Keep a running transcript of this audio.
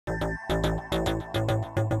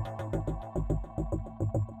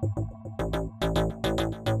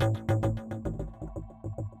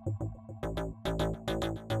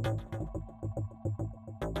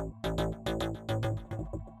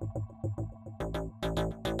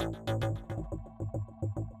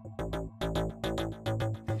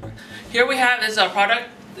Here we have is a product.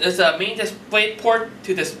 It's a Mini DisplayPort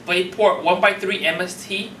to DisplayPort 1x3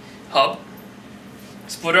 MST hub,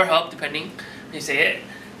 splitter hub, depending how you say it.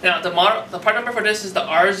 Now the part number for this is the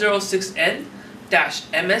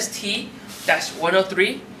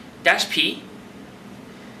R06N-MST-103-P.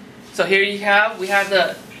 So here we have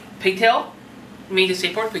the Pigtail, Mini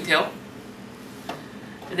DisplayPort Pigtail,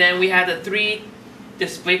 and then we have the 3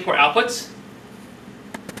 DisplayPort outputs.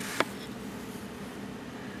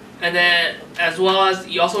 And then, as well as,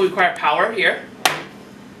 you also require power here.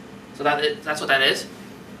 So that's what that is.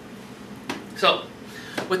 So,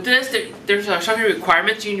 with this, there's some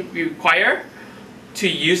requirements you require to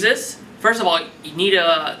use this. First of all, you need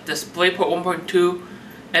a DisplayPort 1.2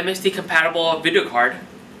 MST compatible video card.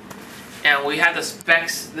 And we have the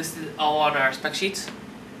specs listed all on our spec sheets.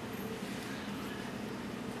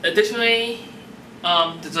 Additionally,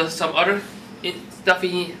 there's some other stuff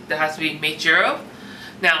that has to be made sure of.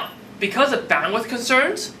 Now, because of bandwidth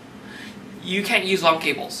concerns, you can't use long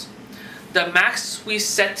cables. The max we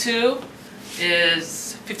set to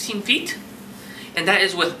is 15 feet, and that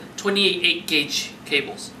is with 28 gauge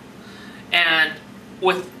cables. And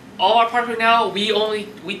with all our products right now,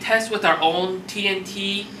 we test with our own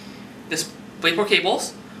TNT DisplayPort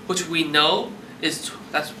cables, which we know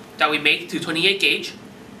that we make to 28 gauge.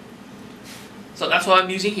 So that's what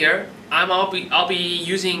I'm using here. I'll be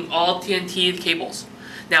using all TNT cables.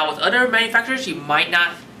 Now with other manufacturers, you might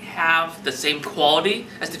not have the same quality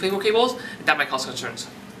as the DisplayPort cables, and that might cause concerns.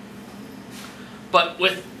 But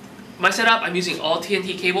with my setup, I'm using all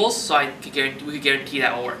TNT cables, so we could guarantee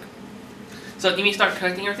that will work. So let me start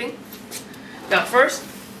connecting everything. Now first,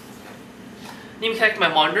 let me connect my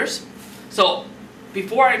monitors. So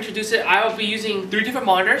before I introduce it, I will be using 3 different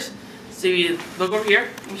monitors. So you look over here,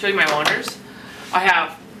 let me show you my monitors. I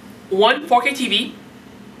have one 4K TV.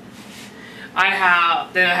 I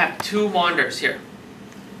have 2 monitors here.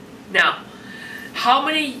 Now, how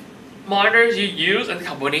many monitors you use and the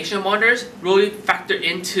combination of monitors really factor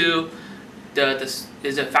into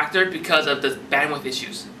is a factor because of the bandwidth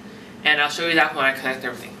issues. And I'll show you that when I connect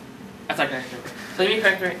everything. After I connect everything. So let me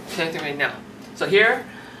connect it right now. So here,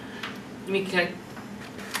 let me connect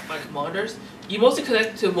my monitors. You can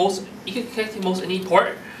connect to most any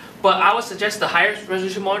port, but I would suggest the higher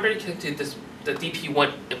resolution monitor you connect to the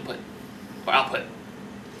DP1 input or output.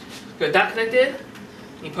 With that connected,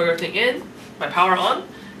 you plug everything in, my power on,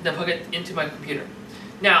 then plug it into my computer.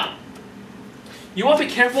 Now, you want to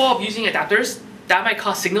be careful of using adapters. That might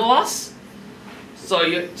cause signal loss, so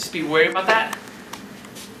you just be worried about that.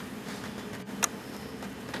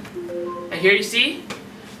 And here you see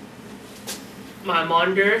my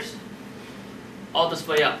monitors all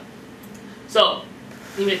display up. So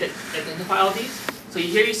let me identify all these. So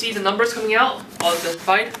here you see the numbers coming out, all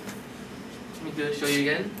identified. Let me show you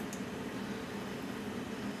again.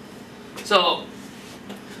 So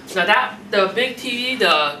now the big TV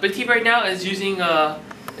right now is using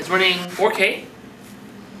is running 4K.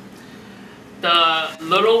 The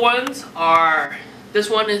little ones are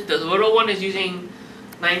the little one is using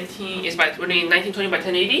running 1920 by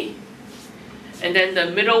 1080, and then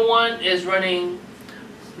the middle one is running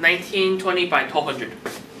 1920 by 1200.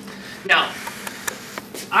 Now,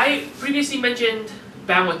 I previously mentioned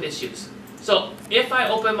bandwidth issues. So if I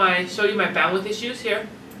show you my bandwidth issues here.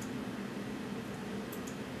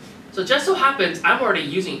 So just so happens I'm already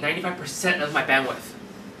using 95% of my bandwidth.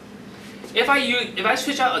 If I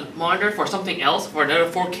switch out a monitor for something else, for another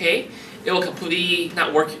 4K, it will completely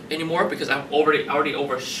not work anymore because I already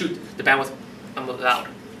overshoot the bandwidth I'm allowed.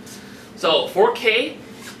 So 4K,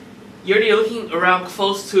 you're already looking around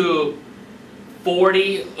close to a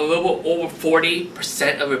little over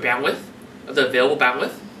 40% of your bandwidth, of the available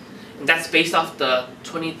bandwidth. And that's based off the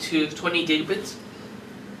 20 gigabits.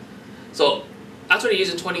 So that's what you're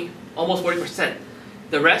using almost 40%.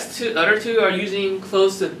 The other two are using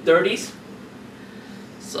close to 30s.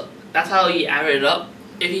 So that's how you average it up.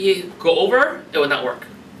 If you go over, it will not work.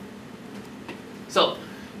 So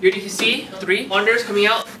here you can see 3 monitors coming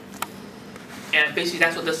out, and basically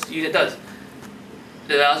that's what this unit does.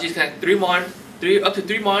 It allows you to connect up to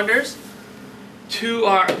 3 monitors to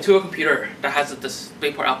a computer that has a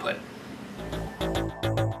DisplayPort output.